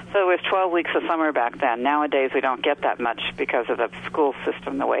summer. So it was 12 weeks of summer back then. Nowadays we don't get that much because of the school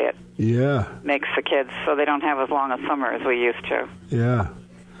system, the way it makes the kids, so they don't have as long a summer as we used to. Yeah.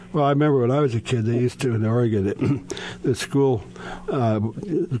 Well, I remember when I was a kid, they used to, in Oregon, the school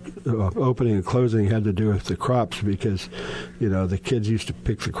opening and closing had to do with the crops because, the kids used to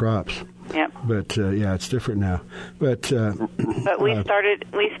pick the crops. Yep. But, it's different now. But we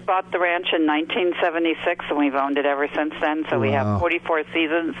bought the ranch in 1976, and we've owned it ever since then. So we have 44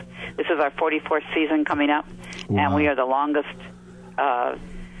 seasons. This is our 44th season coming up, and we are the longest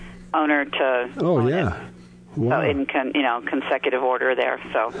owner to own it. Wow. So in consecutive order there.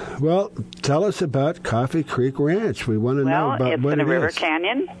 So. Well, tell us about Coffee Creek Ranch. We want to know about it's what in it a river is.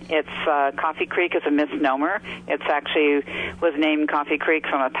 canyon. It's Coffee Creek is a misnomer. It's actually was named Coffee Creek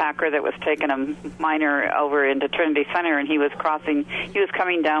from a packer that was taking a miner over into Trinity Center, and he was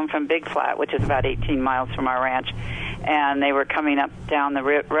coming down from Big Flat, which is about 18 miles from our ranch. And they were coming up down the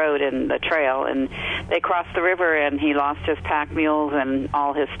road in the trail, and they crossed the river, and he lost his pack mules and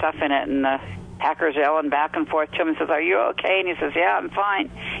all his stuff in it, and the packer's yelling back and forth to him and says, "Are you okay?" And he says, "Yeah, I'm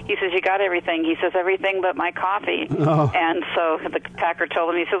fine." He says, "You got everything?" He says, "Everything but my coffee." Oh. And so the packer told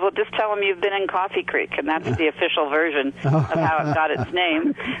him, he says, "Well, just tell him you've been in Coffee Creek." And that's the official version of how it got its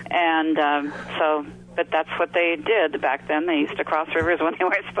name. And but that's what they did back then. They used to cross rivers when they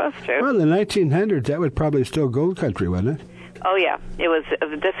weren't supposed to. Well, in the 1900s, that was probably still gold country, wasn't it? Oh, yeah.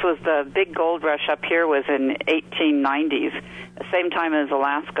 This was the big gold rush up here was in 1890s, the same time as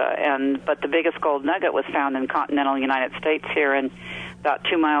Alaska. But the biggest gold nugget was found in continental United States here, and about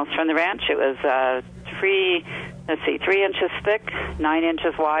 2 miles from the ranch. It was 3 inches thick, 9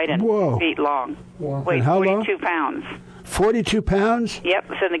 inches wide, and 4 feet long. Wow. Weighed 42 pounds. 42 pounds?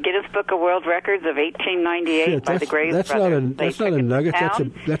 Yep, it's in the Guinness Book of World Records of 1898 by the Graves brothers. That's not a nugget,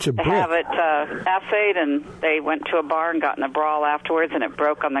 that's a brick. They have it assayed, and they went to a bar and got in a brawl afterwards, and it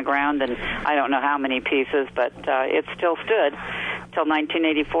broke on the ground, and I don't know how many pieces, but it still stood till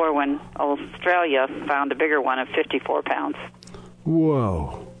 1984 when Australia found a bigger one of 54 pounds.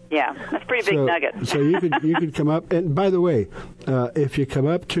 Whoa. Yeah, that's a pretty big nugget. So you could come up, and by the way, if you come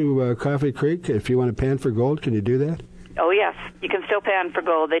up to Coffee Creek, if you want to pan for gold, can you do that? Oh, yes. You can still pan for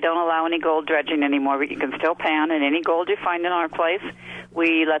gold. They don't allow any gold dredging anymore, but you can still pan, and any gold you find in our place,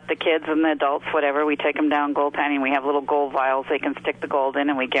 we let the kids and the adults, whatever, we take them down gold panning. We have little gold vials they can stick the gold in,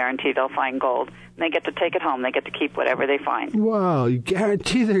 and we guarantee they'll find gold. And they get to take it home. They get to keep whatever they find. Wow, you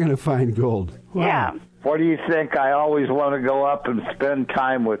guarantee they're going to find gold. Wow. Yeah. What do you think? I always want to go up and spend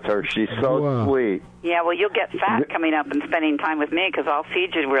time with her. She's so sweet. Yeah, well, you'll get fat coming up and spending time with me because I'll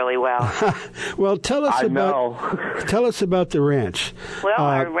feed you really well. Well, tell us about the ranch. Well,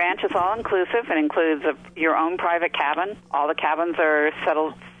 our ranch is all inclusive and includes your own private cabin. All the cabins are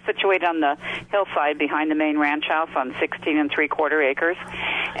situated on the hillside behind the main ranch house on 16 3/4 acres.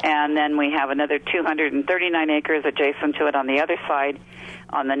 And then we have another 239 acres adjacent to it on the other side,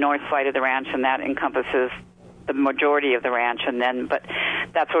 on the north side of the ranch, and that encompasses the majority of the ranch, but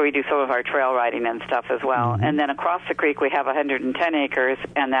that's where we do some of our trail riding and stuff as well. And then across the creek we have 110 acres,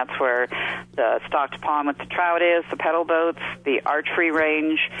 and that's where the stocked pond with the trout is, the pedal boats, the archery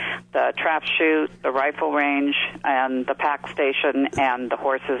range, the trap chute, the rifle range, and the pack station, and the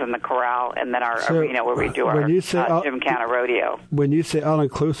horses in the corral, and then our arena where we do our Gymkhana rodeo. When you say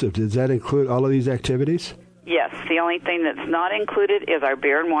all-inclusive, does that include all of these activities? Yes. The only thing that's not included is our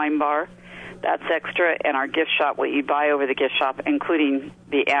beer and wine bar. That's extra, and our gift shop, what you buy over the gift shop, including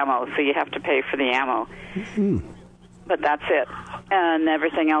the ammo, so you have to pay for the ammo. But that's it, and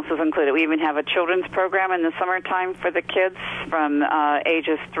everything else is included. We even have a children's program in the summertime for the kids from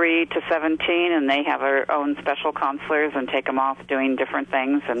ages 3 to 17, and they have our own special counselors and take them off doing different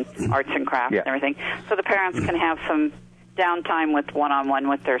things and arts and crafts and everything, so the parents can have some downtime with one-on-one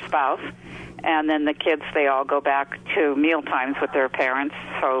with their spouse. And then the kids, they all go back to meal times with their parents.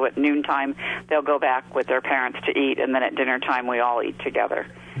 So at noontime, they'll go back with their parents to eat, and then at dinner time, we all eat together.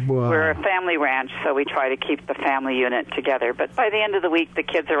 Wow. We're a family ranch, so we try to keep the family unit together. But by the end of the week, the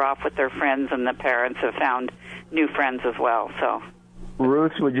kids are off with their friends, and the parents have found new friends as well. So,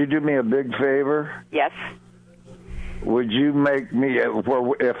 Ruth, would you do me a big favor? Yes. Would you make me,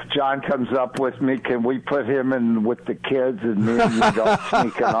 if John comes up with me, can we put him in with the kids and me and you go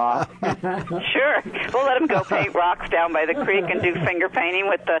sneaking off? Sure. We'll let him go paint rocks down by the creek and do finger painting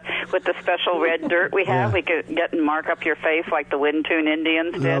with the special red dirt we have. We could get and mark up your face like the Windtune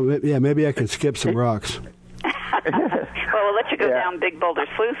Indians did. Yeah, maybe I can skip some rocks. Well, we'll let you go down Big Boulder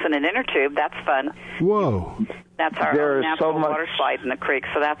Sluice in an inner tube. That's fun. Whoa. That's our own natural water slide in the creek,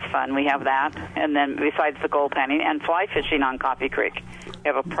 so that's fun. We have that. And then besides the gold panning and fly fishing on Coffee Creek. We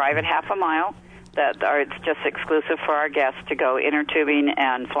have a private half a mile it's just exclusive for our guests to go inner tubing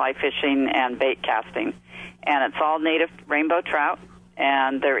and fly fishing and bait casting. And it's all native rainbow trout.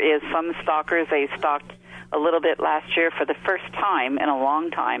 And there is some stockers. They stocked a little bit last year for the first time in a long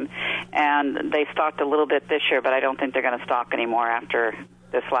time, and they stocked a little bit this year, but I don't think they're going to stock anymore after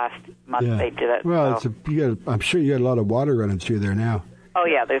this last month they did it. Well, I'm sure you got a lot of water running through there now. Oh,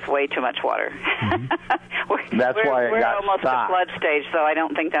 yeah, there's way too much water. That's why it we're got almost stopped. at flood stage, so I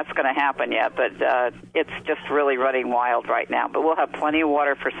don't think that's going to happen yet, but it's just really running wild right now. But we'll have plenty of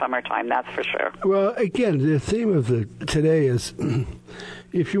water for summertime, that's for sure. Well, again, the theme of today is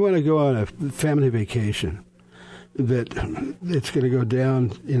if you want to go on a family vacation, that it's going to go down,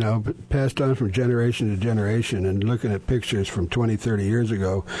 passed on from generation to generation, and looking at pictures from 20, 30 years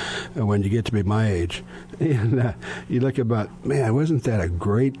ago when you get to be my age. And you look about, man, wasn't that a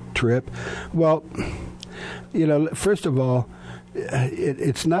great trip? Well, first of all,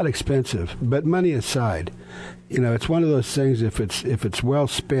 it's not expensive, but money aside, it's one of those things, if it's well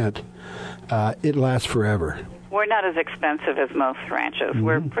spent, it lasts forever. We're not as expensive as most ranches.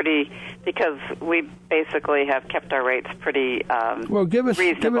 We're pretty, because we basically have kept our rates pretty well, give us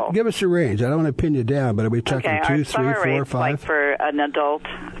a range. I don't want to pin you down, but are we talking 2, 3, 4, 5? Like for an adult,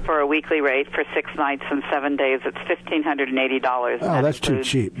 for a weekly rate for 6 nights and 7 days, it's $1,580. Oh, that's too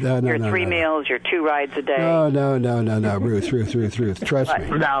cheap. No, your 3 meals, your 2 rides a day. No, Ruth. Trust me.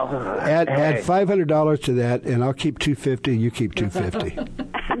 No. Add $500 to that, and I'll keep $250. You keep $250.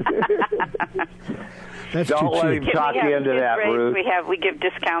 That's Don't let him talk you into that, Ruth. We give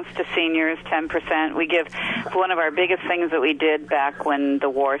discounts to seniors, 10%. We give one of our biggest things that we did back when the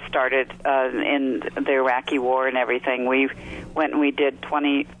war started in the Iraqi war and everything. We went and we did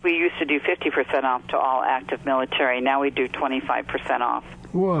We used to do 50% off to all active military. Now we do 25% off.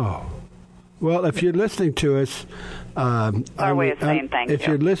 Whoa. Well, if you're listening to us, our way of saying thank you. If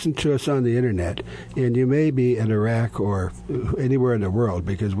you're listening to us on the internet, and you may be in Iraq or anywhere in the world,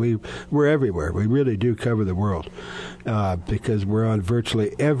 because we're everywhere. We really do cover the world, because we're on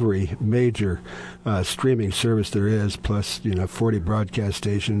virtually every major streaming service there is, plus 40 broadcast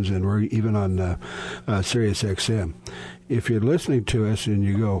stations, and we're even on Sirius XM. If you're listening to us and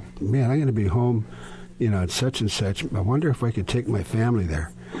you go, man, I'm going to be home, at such and such. I wonder if I could take my family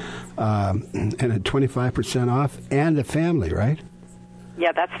there. And at 25% off, and the family, right?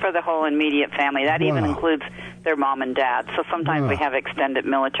 Yeah, that's for the whole immediate family. That even includes their mom and dad. So sometimes we have extended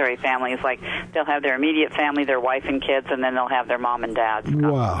military families. Like they'll have their immediate family, their wife and kids, and then they'll have their mom and dad.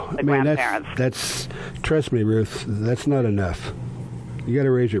 Wow, the grandparents. That's trust me, Ruth. That's not enough. You got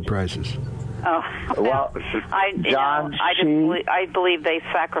to raise your prices. Oh well, I believe they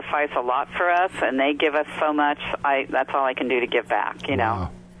sacrifice a lot for us, and they give us so much. That's all I can do to give back. Wow.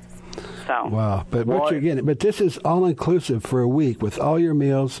 So wow, but what you're getting, but this is all inclusive for a week with all your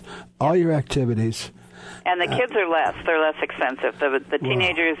meals, all your activities. And the kids are less; they're less expensive. The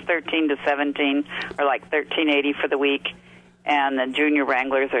teenagers, 13 to 17, are like $13.80 for the week, and the junior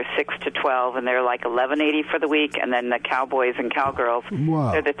wranglers are 6 to 12, and they're like $11.80 for the week. And then the cowboys and cowgirls,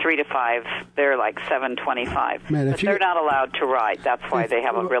 they're the 3 to 5, they're like $7.25. But they're not allowed to ride. That's why they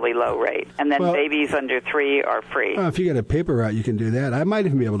have a really low rate. And then babies under 3 are free. If you get a paper route, you can do that. I might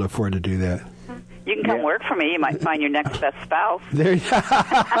even be able to afford to do that. You can come work for me. You might find your next best spouse. There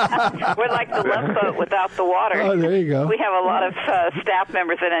We're like the Love Boat without the water. Oh, there you go. We have a lot of staff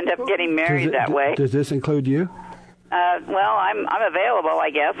members that end up getting married that way. Does this include you? Well, I'm available, I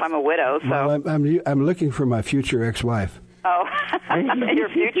guess. I'm a widow, so. Well, I'm looking for my future ex-wife. Oh, your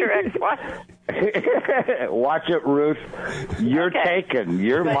future ex-wife. Watch it, Ruth. You're taken.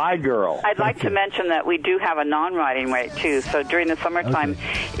 You're my girl. I'd like to mention that we do have a non-riding rate, too. So during the summertime,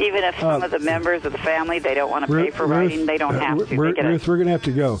 even if some of the members of the family, they don't want to pay for riding, they don't have to. Ruth, we're going to have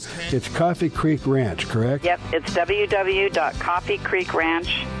to go. It's Coffee Creek Ranch, correct? Yep, it's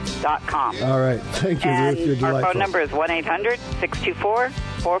www.coffeecreekranch.com. All right. Thank you, Ruth. You're delightful. Our phone number is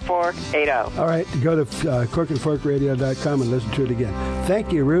 1-800-624-4480. All right. Go to corkandforkradio.com and listen to it again.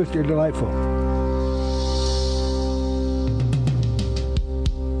 Thank you, Ruth. You're delightful.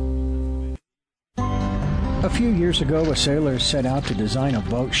 A few years ago, a sailor set out to design a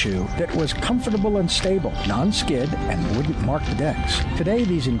boat shoe that was comfortable and stable, non-skid, and wouldn't mark the decks. Today,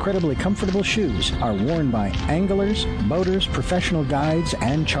 these incredibly comfortable shoes are worn by anglers, boaters, professional guides,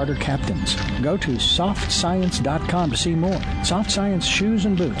 and charter captains. Go to softscience.com to see more. Soft Science shoes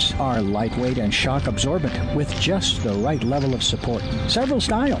and boots are lightweight and shock absorbent with just the right level of support. Several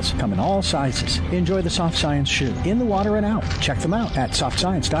styles come in all sizes. Enjoy the Soft Science shoe in the water and out. Check them out at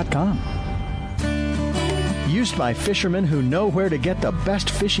softscience.com. Used by fishermen who know where to get the best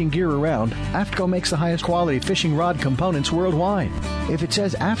fishing gear around, AFTCO makes the highest quality fishing rod components worldwide. If it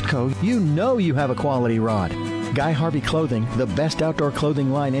says AFTCO, you know you have a quality rod. Guy Harvey Clothing, the best outdoor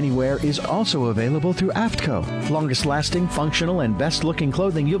clothing line anywhere, is also available through AFTCO. Longest lasting, functional, and best looking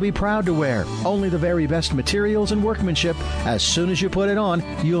clothing you'll be proud to wear. Only the very best materials and workmanship. As soon as you put it on,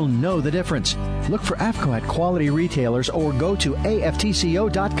 you'll know the difference. Look for AFTCO at quality retailers or go to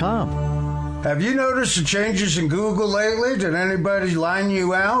aftco.com. Have you noticed the changes in Google lately? Did anybody line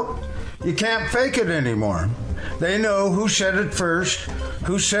you out? You can't fake it anymore. They know who said it first,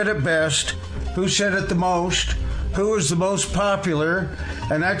 who said it best, who said it the most, who is the most popular,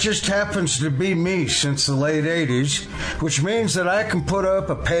 and that just happens to be me since the late 80s, which means that I can put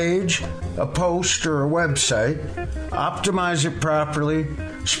up a page, a post, or a website, optimize it properly,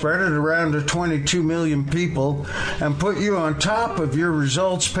 spread it around to 22 million people, and put you on top of your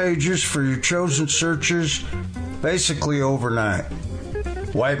results pages for your chosen searches basically overnight.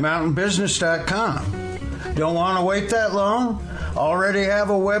 WhiteMountainBusiness.com. Don't want to wait that long? Already have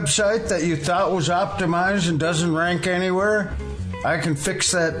a website that you thought was optimized and doesn't rank anywhere? I can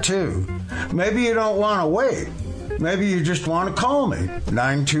fix that too. Maybe you don't want to wait. Maybe you just want to call me.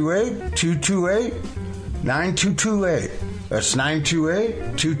 928-228-9228. That's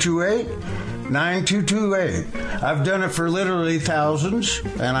 928-228-9228. I've done it for literally thousands,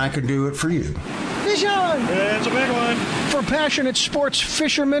 and I can do it for you. Fish on! It's a big one. For passionate sports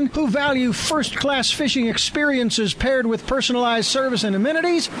fishermen who value first-class fishing experiences paired with personalized service and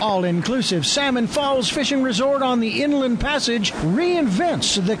amenities, all-inclusive Salmon Falls Fishing Resort on the Inland Passage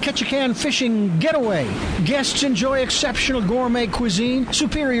reinvents the Ketchikan fishing getaway. Guests enjoy exceptional gourmet cuisine,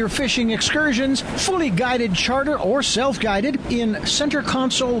 superior fishing excursions, fully guided charter or self-guided in center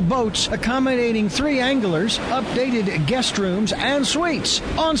console boats accommodating 3 anglers, updated guest rooms and suites,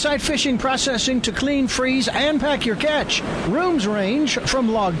 on-site fishing processing to clean, freeze, and pack your catch. Rooms range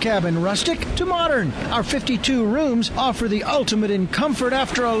from log cabin rustic to modern. Our 52 rooms offer the ultimate in comfort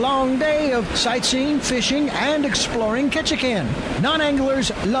after a long day of sightseeing, fishing, and exploring Ketchikan.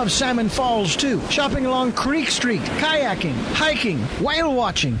 Non-anglers love Salmon Falls too. Shopping along Creek Street, kayaking, hiking, whale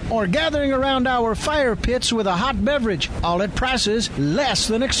watching, or gathering around our fire pits with a hot beverage, all at prices less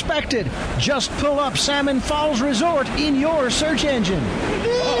than expected. Just pull up Salmon Falls Resort in your search engine.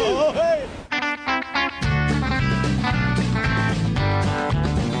 Oh, hey.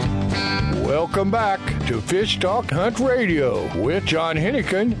 Welcome back to Fish Talk Hunt Radio with John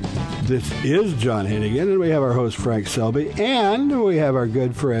Hennigan. This is John Hennigan, and we have our host, Frank Selby, and we have our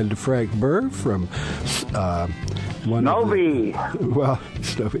good friend, Frank Burr from Snowy.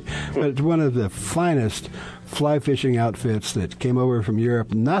 But one of the finest fly fishing outfits that came over from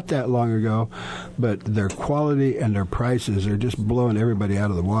Europe not that long ago, but their quality and their prices are just blowing everybody out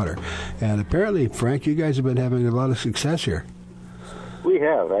of the water. And apparently, Frank, you guys have been having a lot of success here. We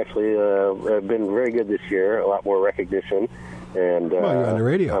have actually been very good this year. A lot more recognition, and well, you're on the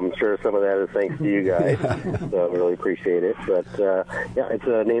radio. I'm sure some of that is thanks to you guys. So I really appreciate it. But yeah, it's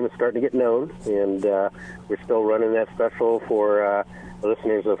a name that's starting to get known, and we're still running that special for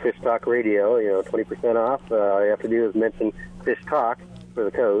listeners of Fish Talk Radio. 20% off. All you have to do is mention Fish Talk for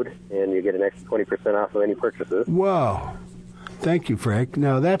the code, and you get an extra 20% off of any purchases. Wow. Thank you, Frank.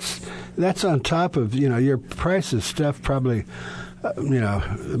 Now, that's on top of, your price of stuff probably,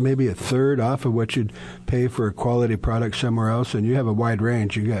 maybe a third off of what you'd pay for a quality product somewhere else, and you have a wide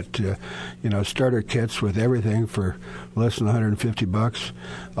range. You got, starter kits with everything for less than $150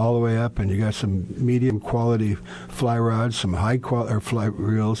 all the way up, and you got some medium quality fly rods, some high quality fly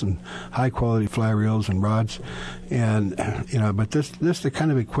reels, and high quality fly reels and rods, and but this is the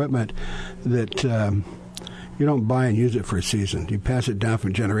kind of equipment that you don't buy and use it for a season. You pass it down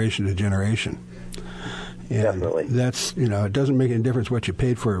from generation to generation. And definitely. That's, it doesn't make any difference what you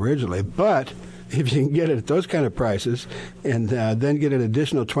paid for originally, but if you can get it at those kind of prices and then get an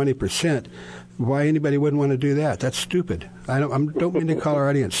additional 20%, why anybody wouldn't want to do that? That's stupid. I don't mean to call our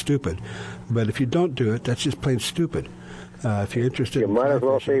audience stupid, but if you don't do it, that's just plain stupid. If you're interested, you might as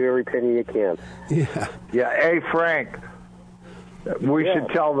well save every penny you can. Yeah. Yeah. Hey, Frank, we should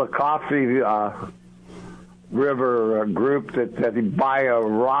tell the Coffee River group that they buy a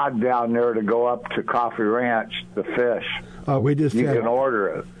rod down there to go up to Coffee Ranch to fish. Oh, we just you can order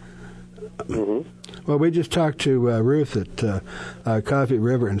it. Mm-hmm. Well, we just talked to Ruth at Coffee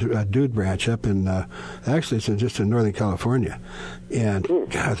River and Dude Branch up in actually it's just in Northern California, and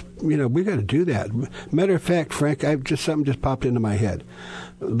God, we got to do that. Matter of fact, Frank, something just popped into my head.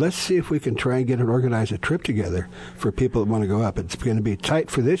 Let's see if we can try and organize a trip together for people that want to go up. It's going to be tight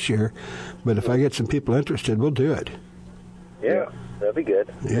for this year, but if I get some people interested, we'll do it. Yeah, that'd be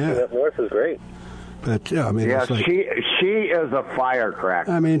good. Yeah, up north is great. But it's like, she is a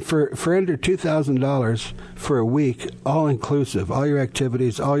firecracker. I mean, for under $2,000 for a week, all inclusive, all your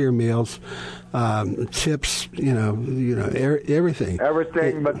activities, all your meals, tips, everything.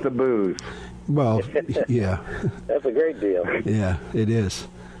 Everything but the booze. Well, yeah. That's a great deal. Yeah, it is.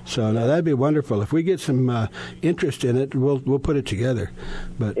 So now that'd be wonderful. If we get some interest in it, we'll put it together.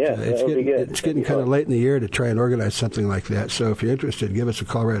 But it's getting kind of late in the year to try and organize something like that. So if you're interested, give us a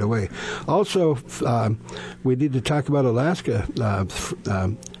call right away. Also, we need to talk about Alaska.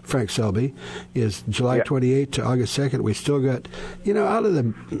 Frank Selby is July 28th to August 2nd. We still got, out of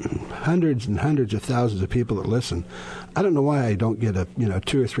the hundreds and hundreds of thousands of people that listen, I don't know why I don't get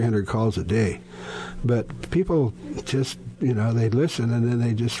 200 or 300 calls a day, but people just they listen and then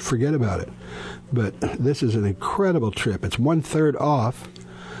they just forget about it. But this is an incredible trip. It's 1/3 off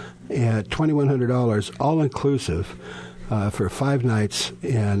at $2,100, all inclusive. For 5 nights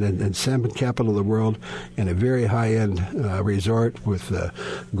and salmon capital of the world and a very high-end resort with a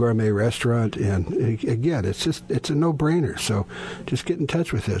gourmet restaurant. And again, it's a no-brainer. So just get in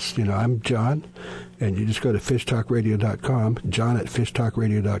touch with us. I'm John, and you just go to fishtalkradio.com, John at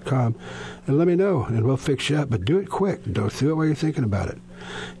fishtalkradio.com, and let me know, and we'll fix you up. But do it quick. Don't do it while you're thinking about it.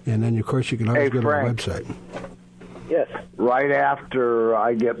 And then, of course, you can always go to our website. Yes. Right after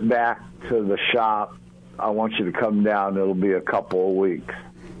I get back to the shop, I want you to come down. It'll be a couple of weeks.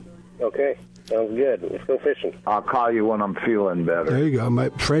 Okay, sounds good. Let's go fishing. I'll call you when I'm feeling better. There you go.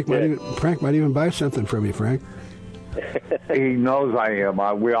 Frank might even buy something from you, Frank. He knows I am.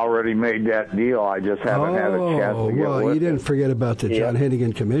 We already made that deal. I just haven't had a chance to get with you it. didn't forget about the John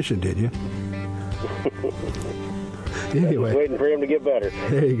Hennigan commission, did you? Anyway, just waiting for him to get better.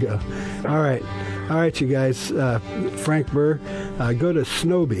 There you go. All right, you guys. Frank Burr, go to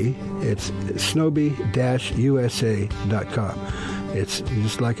Snowbee. It's snowbee-usa.com. It's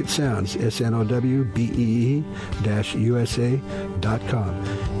just like it sounds, snowbee-usa.com.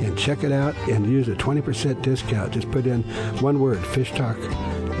 And check it out and use a 20% discount. Just put in one word, Fish Talk,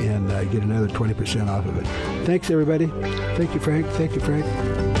 and get another 20% off of it. Thanks, everybody. Thank you, Frank.